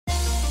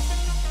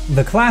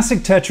The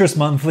Classic Tetris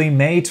Monthly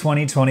May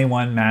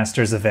 2021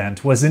 Masters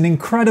event was an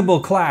incredible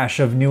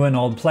clash of new and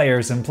old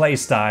players and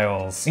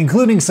playstyles,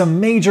 including some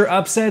major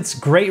upsets,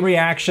 great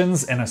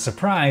reactions, and a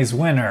surprise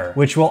winner,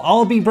 which will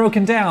all be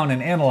broken down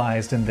and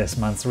analyzed in this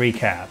month's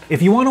recap.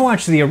 If you want to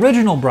watch the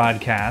original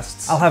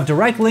broadcasts, I'll have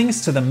direct links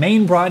to the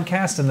main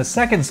broadcast and the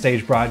second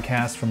stage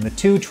broadcast from the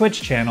two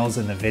Twitch channels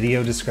in the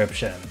video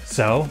description.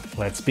 So,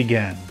 let's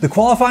begin. The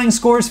qualifying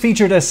scores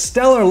featured a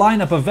stellar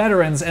lineup of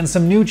veterans and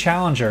some new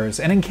challengers,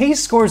 and in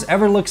case scores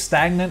ever look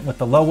stagnant with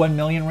the low 1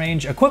 million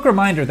range, a quick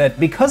reminder that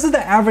because of the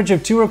average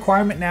of 2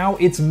 requirement now,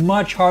 it's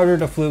much harder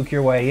to fluke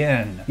your way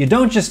in. You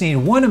don't just need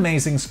one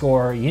amazing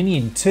score, you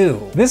need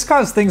 2. This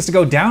caused things to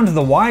go down to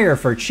the wire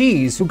for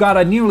Cheese, who got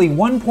a nearly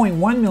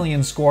 1.1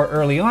 million score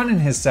early on in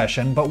his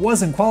session, but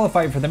wasn't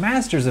qualified for the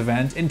Masters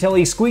event until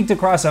he squeaked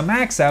across a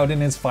max out in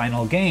his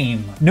final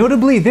game.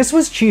 Notably, this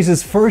was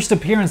Cheese's first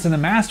appearance in the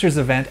Masters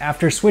event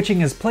after switching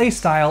his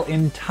playstyle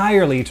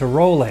entirely to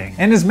rolling.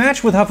 And his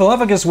match with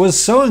Hufflepuffus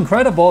was so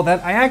incredible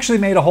that I actually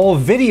made a whole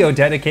video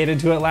dedicated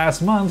to it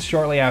last month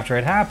shortly after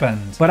it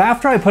happened. But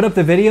after I put up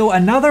the video,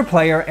 another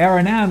player,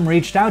 Aaron M,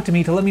 reached out to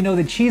me to let me know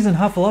that Cheese and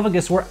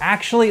Hufflepuffus were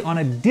actually on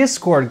a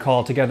Discord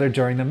call together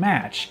during the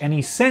match, and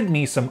he sent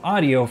me some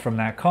audio from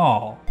that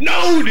call.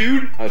 No,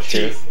 dude! Oh,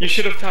 Cheese. You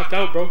should have tapped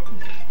out, bro.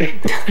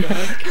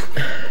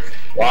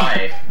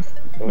 Why?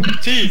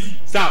 Cheese!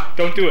 Stop!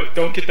 Don't do it.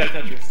 Don't get that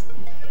Tetris.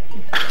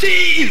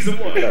 Cheese!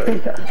 What?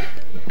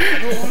 I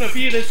don't want to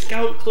be in a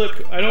scout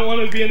clip. I don't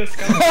want to be in a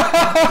scout clip.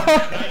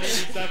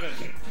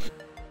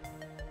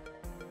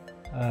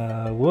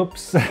 987.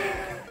 Whoops.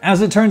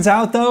 As it turns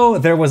out though,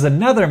 there was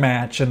another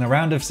match in the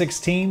round of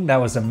 16 that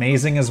was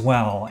amazing as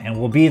well, and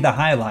will be the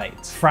highlight.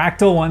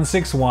 Fractal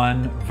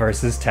 161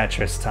 versus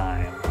Tetris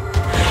Time.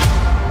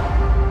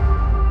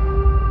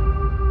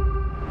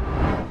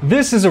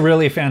 This is a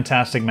really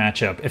fantastic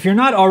matchup. If you're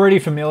not already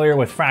familiar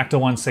with Fractal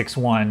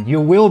 161,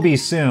 you will be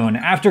soon.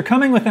 After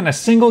coming within a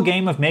single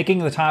game of making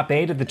the top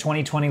 8 at the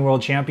 2020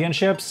 World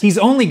Championships, he's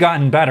only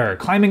gotten better,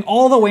 climbing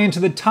all the way into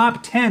the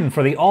top 10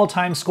 for the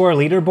all-time score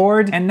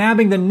leaderboard, and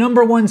nabbing the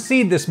 #1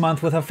 seed this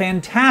month with a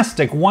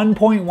fantastic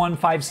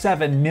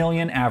 1.157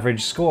 million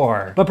average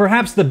score. But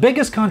perhaps the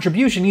biggest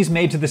contribution he's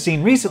made to the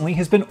scene recently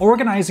has been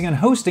organizing and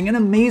hosting an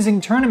amazing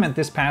tournament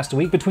this past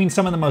week between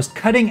some of the most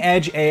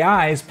cutting-edge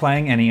AIs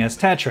playing NES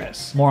Tetris.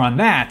 More on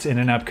that in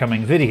an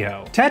upcoming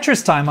video.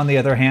 Tetris Time, on the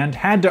other hand,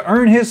 had to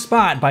earn his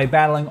spot by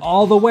battling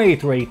all the way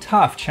through a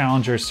tough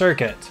challenger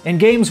circuit. In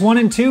games 1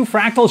 and 2,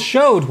 Fractal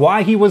showed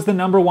why he was the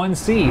 #1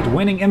 seed,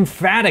 winning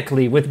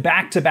emphatically with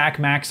back-to-back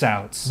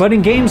max-outs. But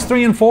in games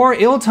 3 and 4,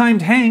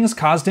 ill-timed hangs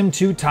caused him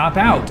to top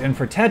out, and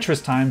for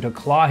Tetris Time to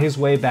claw his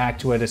way back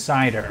to a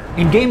decider.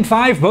 In game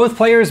 5, both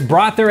players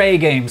brought their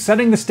A-game,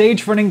 setting the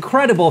stage for an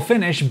incredible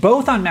finish,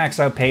 both on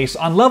max-out pace,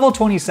 on level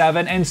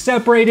 27, and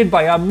separated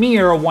by a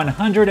mere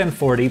 140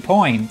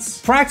 points.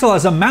 Fractal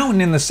has a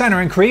mountain in the center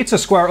and creates a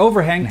square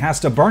overhang and has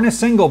to burn a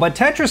single, but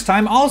Tetris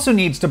Time also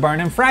needs to burn,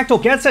 and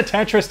Fractal gets a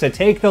Tetris to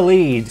take the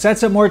lead.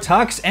 Sets up more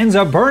tucks, ends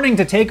up burning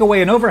to take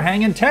away an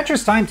overhang, and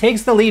Tetris Time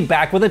takes the lead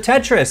back with a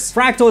Tetris.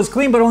 Fractal is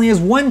clean but only has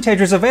 1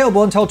 Tetris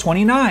available until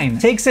 29.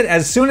 Takes it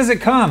as soon as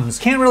it comes.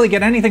 Can't really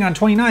get anything on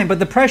 29, but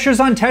the pressure's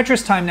on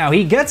Tetris Time now.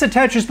 He gets a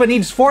Tetris but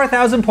needs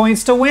 4,000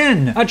 points to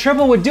win. A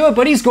triple would do it,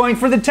 but he's going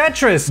for the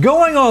Tetris.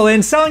 Going all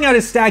in, selling out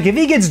his stack. If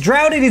he gets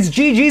droughted, it's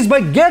GG's,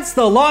 but gets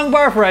the long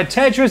bar for a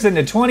Tetris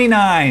into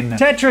 29.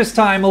 Tetris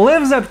Time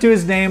lives up to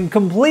his name,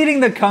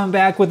 completing the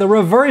comeback with a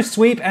reverse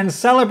sweep, and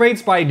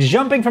celebrates by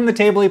jumping from the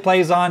table he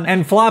plays on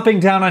and flopping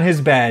down on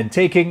his bed,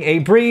 taking a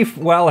brief,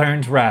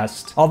 well-earned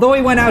rest. Although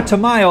he went out to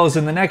Miles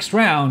in the next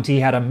round, he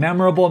had a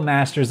memorable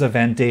Masters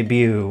event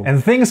debut.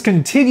 And things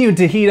continued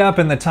to heat up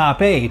in the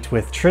top 8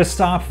 with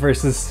Tristop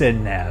versus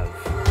Sidnev.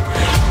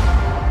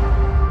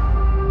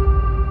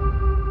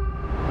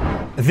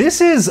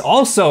 This is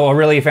also a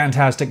really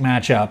fantastic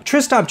matchup.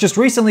 Tristop just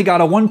recently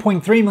got a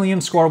 1.3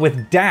 million score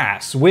with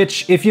DAS,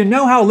 which, if you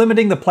know how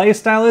limiting the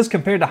playstyle is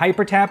compared to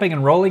hyper-tapping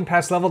and rolling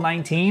past level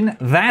 19,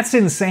 that's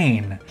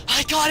insane.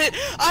 I got it!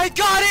 I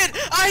got it!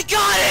 I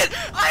got it!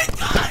 I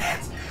got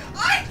it!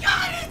 I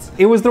got it!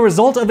 It was the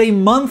result of a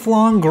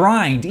month-long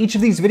grind. Each of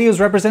these videos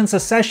represents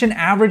a session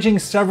averaging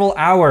several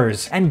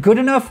hours, and good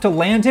enough to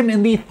land him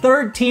in the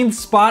 13th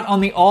spot on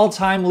the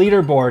all-time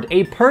leaderboard,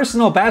 a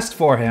personal best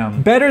for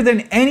him. Better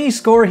than any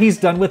score he's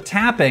done with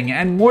tapping,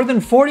 and more than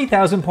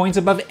 40,000 points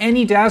above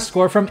any DAS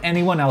score from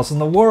anyone else in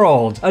the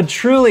world. A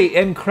truly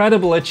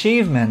incredible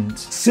achievement.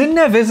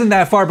 Sidnev isn't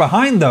that far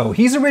behind though.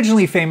 He's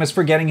originally famous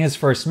for getting his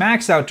first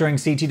max out during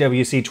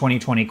CTWC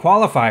 2020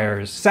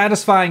 qualifiers,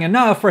 satisfying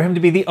enough for him to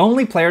be the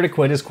only player to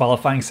quit his qualifiers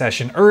qualifying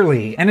session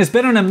early, and has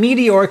been on a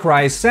meteoric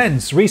rise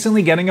since,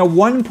 recently getting a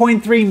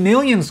 1.3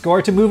 million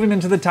score to move him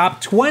into the top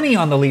 20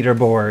 on the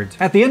leaderboard.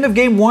 At the end of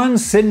game 1,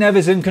 Sidnev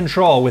is in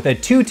control with a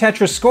 2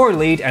 Tetris score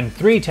lead and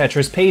 3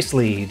 Tetris pace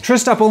lead.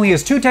 Tristop only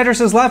has 2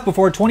 Tetrises left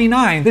before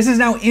 29. This is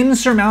now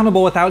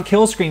insurmountable without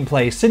kill screen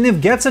play. Sidnev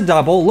gets a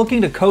double,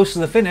 looking to coast to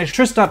the finish.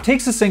 Tristop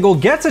takes a single,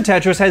 gets a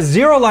Tetris, has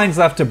 0 lines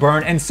left to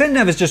burn, and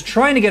Sidnev is just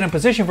trying to get in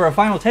position for a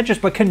final Tetris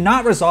but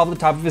cannot resolve the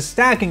top of his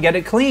stack and get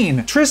it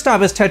clean.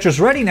 Tristop is Tetris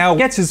ready now,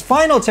 gets his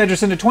final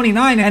Tetris into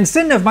 29, and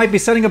Sidnev might be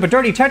setting up a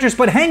dirty Tetris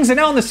but hangs it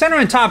out in the center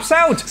and tops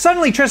out.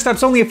 Suddenly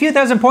Tristop's only a few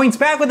thousand points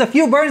back with a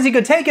few burns he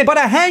could take it, but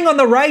a hang on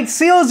the right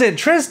seals it.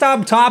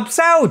 Tristop tops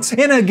out.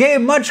 In a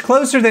game much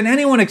closer than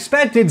anyone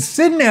expected,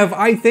 Sidnev,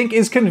 I think,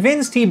 is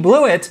convinced he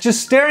blew it,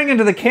 just staring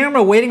into the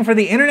camera waiting for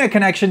the internet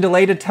connection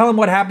delay to tell him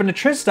what happened to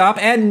Tristop,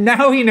 and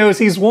now he knows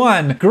he's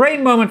won.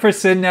 Great moment for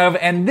Sidnev,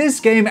 and this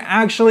game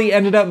actually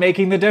ended up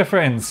making the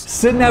difference.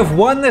 Sidnev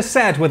won the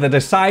set with a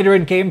decider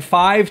in game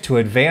 5 to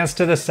advance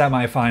to the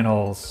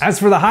semifinals. As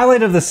for the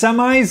highlight of the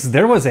semis,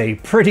 there was a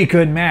pretty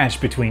good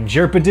match between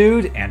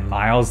Jerpadude and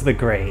Miles the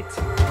Great.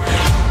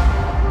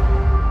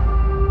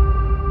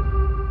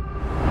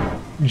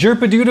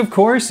 Jerpadude, of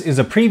course, is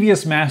a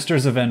previous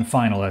Masters event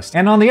finalist,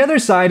 and on the other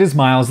side is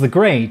Miles the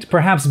Great,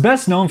 perhaps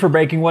best known for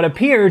breaking what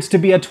appeared to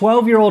be a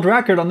 12-year-old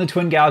record on the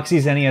Twin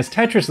Galaxies NES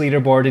Tetris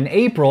leaderboard in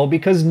April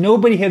because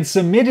nobody had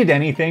submitted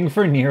anything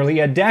for nearly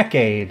a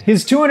decade.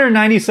 His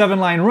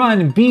 297-line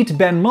run beat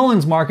Ben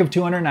Mullen's mark of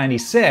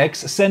 296,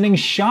 sending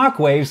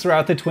shockwaves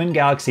throughout the Twin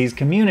Galaxies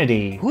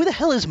community. Who the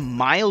hell is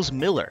Miles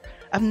Miller?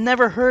 I've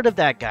never heard of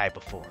that guy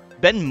before.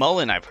 Ben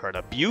Mullen I've heard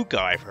of, Buko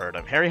I've heard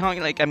of, Harry Hong,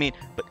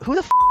 but who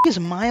the f is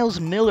Miles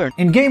Miller?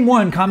 In game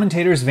 1,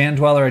 commentators Van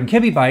Dweller and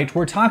Kibbybyte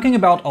were talking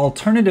about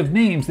alternative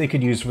names they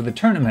could use for the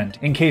tournament,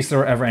 in case there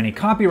were ever any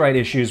copyright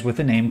issues with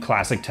the name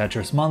Classic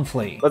Tetris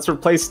Monthly. Let's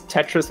replace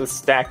Tetris with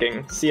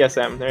stacking.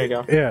 CSM, there you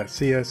go. Yeah,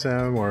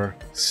 CSM or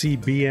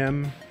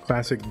CBM,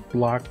 Classic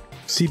Block,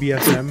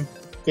 CBSM.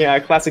 Yeah,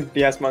 Classic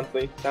BS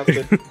Monthly. Sounds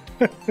good.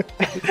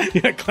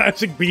 Yeah,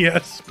 Classic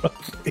BS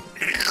Monthly.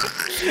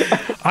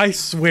 I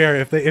swear,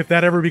 if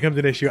that ever becomes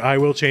an issue, I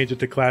will change it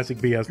to Classic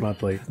BS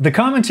Monthly. The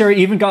commentary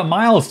even got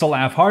Miles to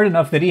laugh hard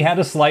enough that he had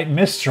a slight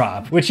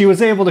misdrop, which he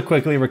was able to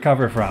quickly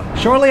recover from.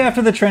 Shortly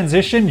after the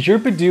transition,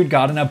 Jerpadude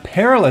got in a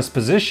perilous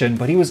position,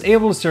 but he was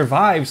able to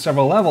survive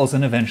several levels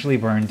and eventually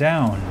burn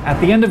down. At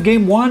the end of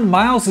game 1,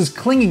 Miles is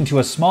clinging to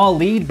a small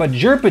lead, but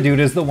Jerpadude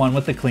is the one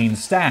with the clean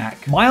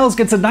stack. Miles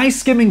gets a nice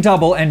skimming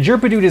double, and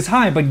Jerpadude is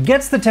high, but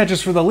gets the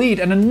Tetris for the lead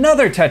and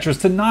another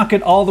Tetris to knock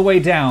it all the way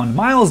down.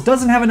 Miles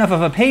doesn't have enough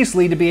of a pace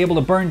lead to be able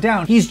to burn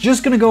down. He's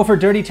just gonna go for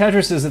dirty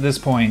Tetrises at this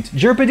point.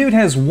 Jerpadude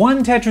has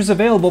 1 Tetris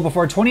available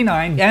before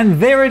 29, and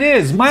there it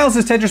is! Miles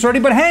is Tetris ready,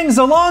 but hangs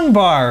a long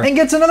bar, and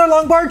gets another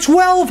long bar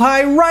 12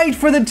 high right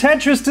for the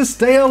Tetris to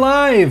stay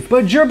alive.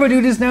 But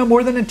Jerpadude is now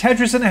more than a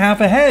Tetris and a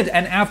half ahead,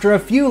 and after a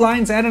few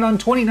lines added on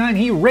 29,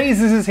 he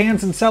raises his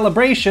hands in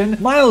celebration.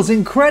 Miles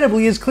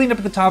incredibly is cleaned up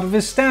at the top of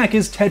his stack,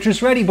 is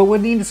Tetris ready, but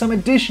would need some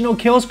additional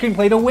kill screen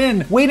play to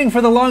win, waiting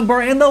for the long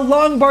bar, and the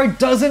long bar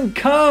doesn't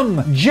come!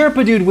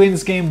 Jerpadude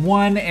wins game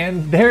 1,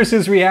 and there's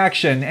his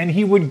reaction, and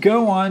he would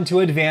go on to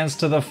advance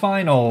to the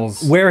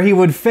finals, where he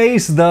would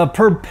face the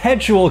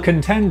perpetual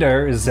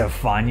contender,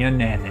 Zefania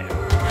Nenu.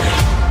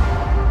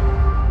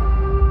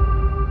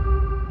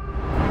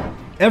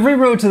 Every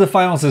road to the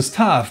finals is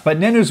tough, but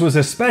Nenu's was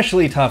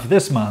especially tough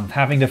this month,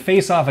 having to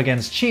face off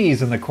against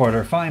Cheese in the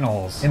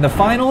quarterfinals. In the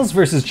finals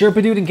versus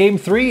Jerpadude in game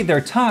 3,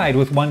 they're tied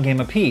with 1 game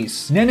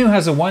apiece. Nenu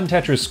has a 1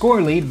 Tetris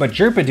score lead, but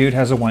Jerpadude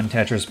has a 1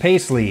 Tetris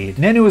pace lead.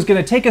 Nenu is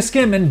gonna take a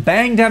skim and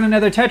bang down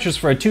another Tetris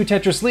for a 2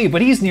 Tetris lead,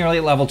 but he's nearly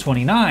at level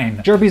 29.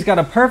 Jerpy's got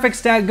a perfect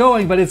stat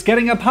going, but it's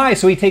getting up high,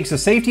 so he takes a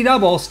safety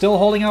double, still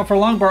holding out for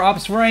long bar,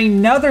 opts for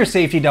another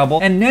safety double,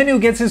 and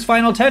Nenu gets his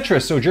final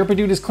Tetris, so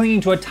Jerpadude is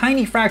clinging to a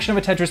tiny fraction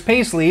of a Tetris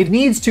pace lead,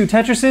 needs 2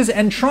 Tetrises,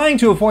 and trying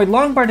to avoid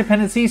long bar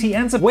dependencies, he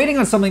ends up waiting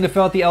on something to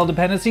fill out the L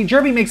dependency.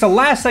 Jerby makes a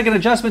last second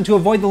adjustment to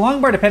avoid the long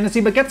bar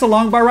dependency, but gets a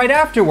long bar right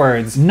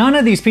afterwards. None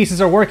of these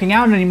pieces are working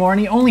out anymore, and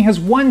he only has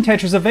 1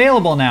 Tetris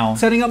available now,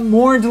 setting up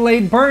more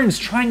delayed burns,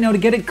 trying now to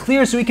get it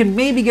clear so he can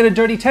maybe get a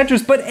dirty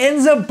Tetris, but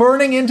ends up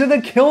burning into the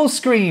kill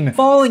screen,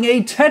 falling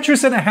a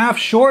Tetris and a half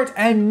short,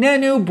 and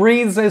Nenu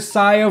breathes a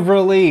sigh of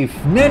relief.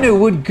 Nenu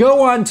would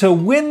go on to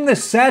win the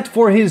set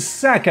for his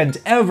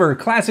 2nd ever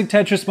Classic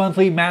Tetris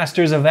Monthly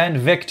Masters event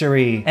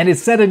victory, and it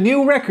set a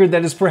new record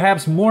that is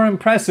perhaps more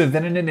impressive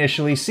than it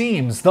initially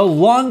seems, the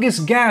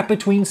longest gap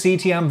between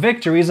CTM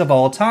victories of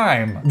all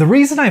time. The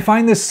reason I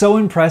find this so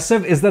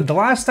impressive is that the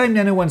last time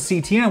Nenu won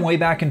CTM way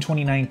back in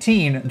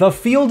 2019, the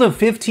field of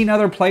 15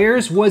 other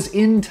players was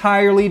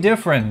entirely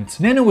different.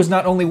 Nenu was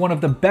not only one of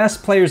the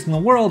best players in the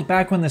world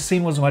back when the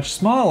scene was much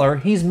smaller,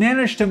 he's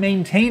managed to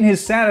maintain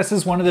his status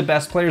as one of the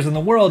best players in the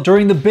world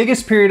during the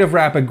biggest period of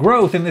rapid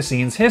growth in the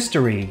scene's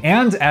history.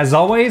 And as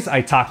always,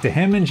 I talked to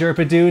him and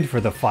Jerpadude for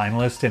the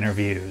finalist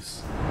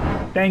interviews.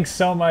 Thanks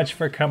so much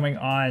for coming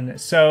on.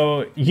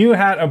 So you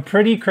had a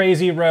pretty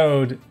crazy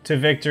road to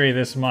victory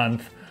this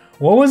month.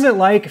 What was it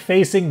like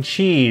facing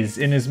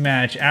Cheese in his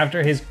match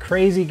after his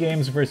crazy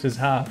games versus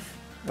Huff?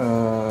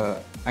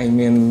 I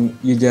mean,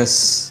 you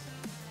just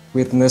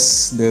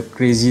witness the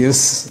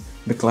craziest,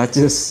 the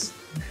clutches,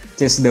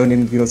 chase down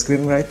in kill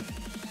screen, right?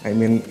 I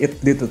mean, it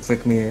did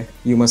affect me.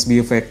 You must be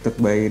affected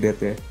by that,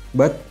 yeah.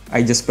 But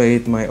I just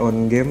played my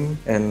own game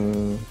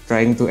and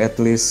trying to at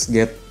least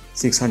get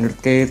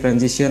 600k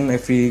transition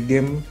every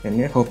game and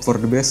yeah, hope for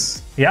the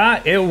best.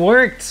 Yeah, it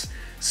worked.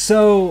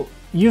 So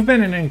you've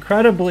been an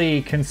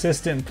incredibly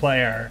consistent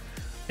player.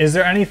 Is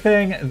there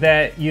anything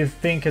that you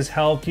think has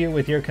helped you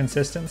with your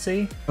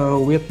consistency?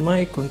 With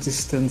my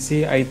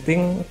consistency, I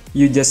think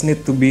you just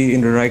need to be in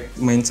the right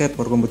mindset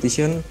for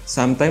competition.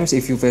 Sometimes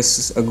if you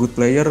face a good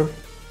player,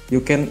 you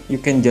can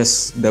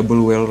just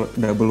double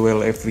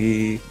well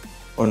every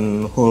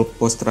on whole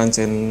post runs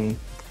and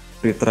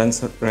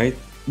pre-runs, right?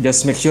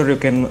 Just make sure you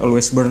can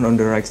always burn on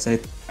the right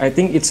side. I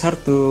think it's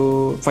hard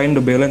to find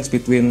the balance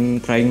between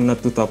trying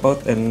not to top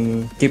out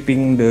and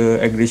keeping the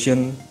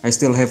aggression. I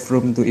still have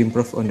room to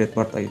improve on that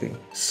part, I think.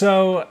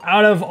 So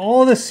out of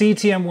all the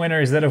CTM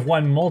winners that have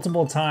won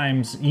multiple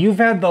times, you've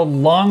had the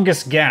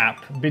longest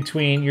gap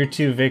between your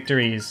two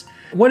victories.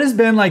 What has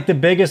been like the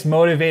biggest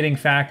motivating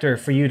factor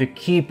for you to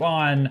keep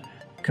on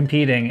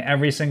competing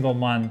every single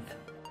month?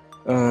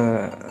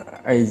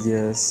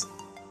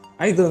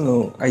 I don't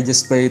know. I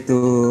just play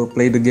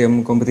the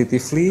game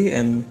competitively,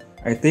 and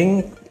I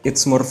think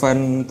it's more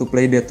fun to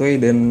play that way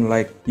than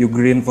like you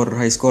grind for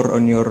high score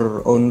on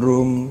your own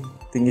room.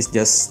 I think it's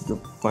just the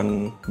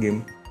fun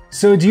game.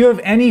 So do you have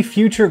any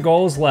future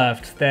goals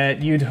left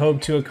that you'd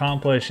hope to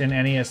accomplish in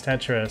NES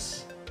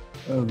Tetris?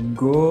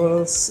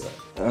 Goals?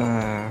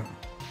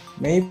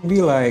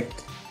 Maybe like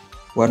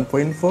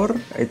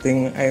 1.4. I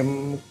think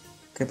I'm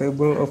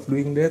capable of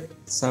doing that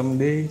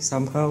someday,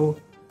 somehow.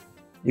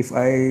 If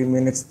I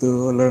manage to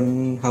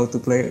learn how to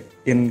play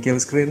in kill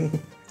screen,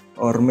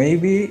 or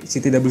maybe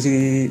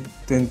CTWC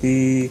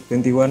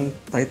 2021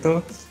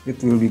 title,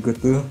 it will be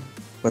good too.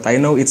 But I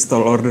know it's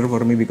tall order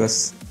for me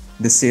because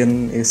the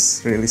scene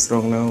is really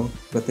strong now.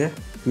 But yeah,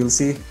 we'll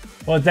see.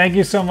 Well, thank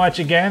you so much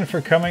again for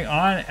coming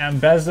on,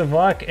 and best of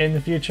luck in the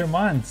future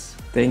months.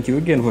 Thank you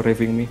again for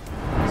having me.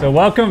 So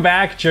welcome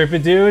back,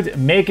 Chirpadude,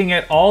 making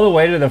it all the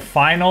way to the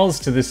finals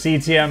to the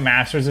CTM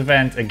Masters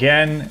event.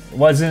 Again, it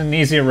wasn't an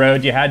easy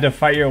road. You had to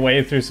fight your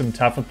way through some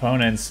tough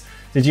opponents.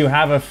 Did you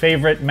have a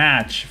favorite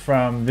match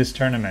from this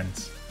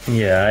tournament?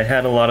 Yeah, I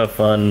had a lot of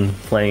fun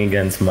playing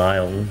against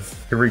Miles.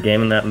 Every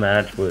game in that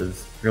match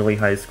was really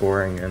high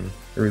scoring, and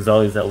there was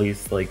always at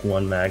least like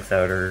one max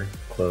out or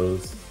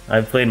close.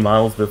 I've played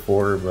Miles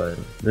before, but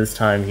this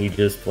time he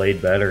just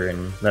played better,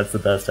 and that's the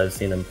best I've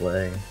seen him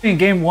play. In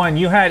game one,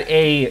 you had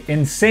a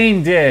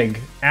insane dig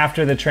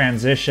after the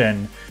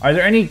transition. Are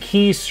there any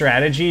key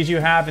strategies you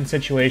have in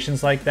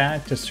situations like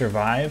that to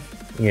survive?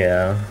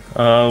 Yeah,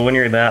 when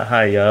you're that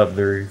high up,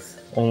 there's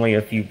only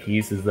a few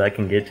pieces that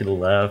can get to the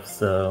left,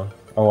 so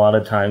a lot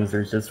of times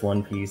there's just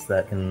one piece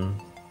that can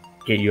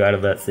get you out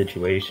of that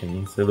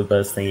situation. So the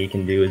best thing you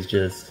can do is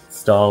just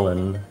stall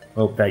and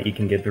hope that you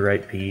can get the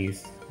right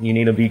piece. You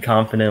need to be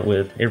confident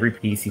with every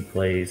piece you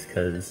plays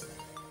because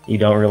you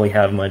don't really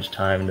have much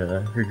time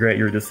to regret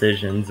your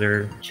decisions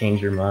or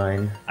change your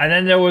mind. And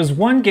then there was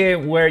one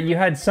game where you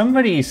had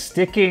somebody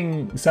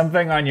sticking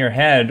something on your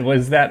head.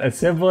 Was that a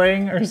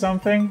sibling or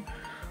something?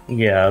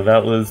 Yeah,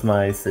 that was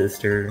my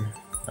sister.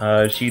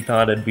 She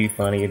thought it'd be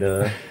funny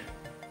to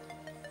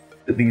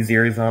put these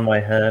ears on my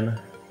head.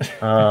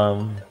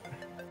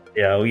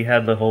 Yeah, we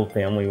had the whole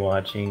family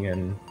watching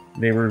and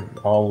they were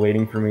all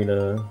waiting for me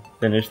to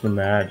finish the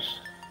match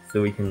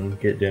so we can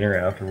get dinner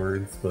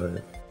afterwards,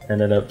 but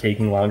ended up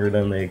taking longer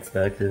than they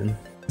expected.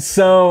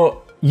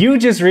 So you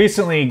just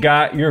recently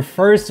got your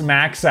first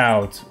max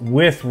out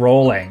with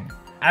rolling.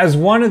 As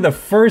one of the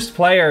first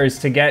players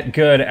to get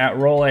good at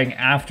rolling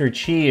after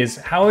Cheese,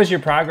 how has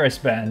your progress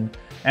been?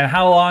 And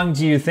how long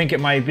do you think it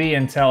might be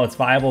until it's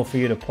viable for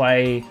you to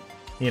play,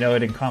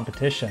 it in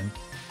competition?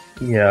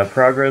 Yeah,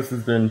 progress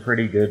has been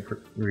pretty good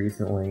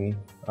recently.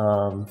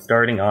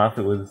 Starting off,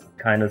 it was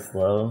kind of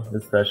slow,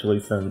 especially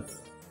since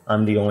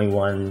I'm the only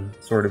one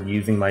sort of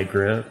using my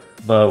grip.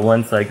 But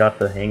once I got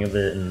the hang of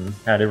it and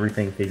had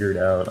everything figured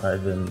out,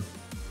 I've been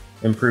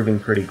improving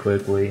pretty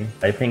quickly.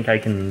 I think I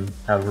can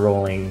have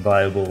rolling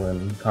viable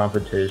in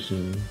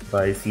competition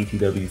by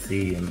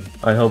CTWC, and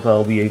I hope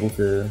I'll be able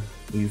to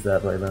use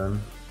that by then.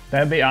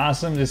 That'd be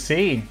awesome to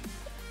see.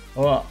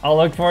 Well, I'll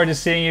look forward to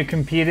seeing you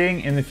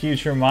competing in the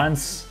future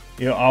months.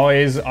 You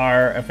always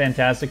are a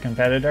fantastic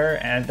competitor,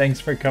 and thanks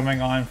for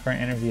coming on for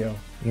an interview.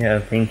 Yeah,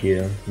 thank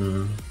you.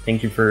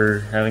 Thank you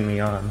for having me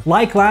on.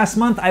 Like last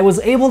month, I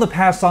was able to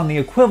pass on the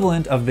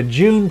equivalent of the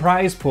June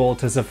prize pool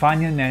to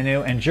Zafanya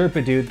Nenu and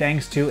Jerpadude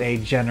thanks to a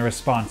generous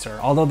sponsor,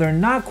 although they're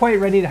not quite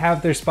ready to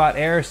have their spot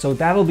air, so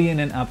that'll be in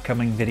an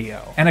upcoming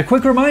video. And a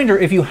quick reminder,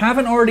 if you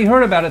haven't already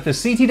heard about it, the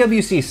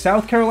CTWC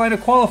South Carolina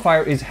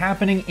qualifier is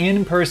happening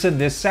in person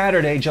this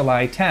Saturday,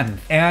 July 10th,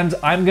 and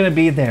I'm gonna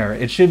be there.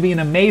 It should be an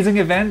amazing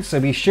event, so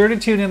be sure to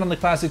tune in on the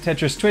Classic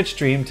Tetris Twitch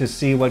stream to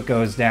see what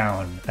goes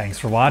down. Thanks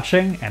for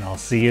watching, and I'll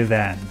see you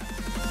then.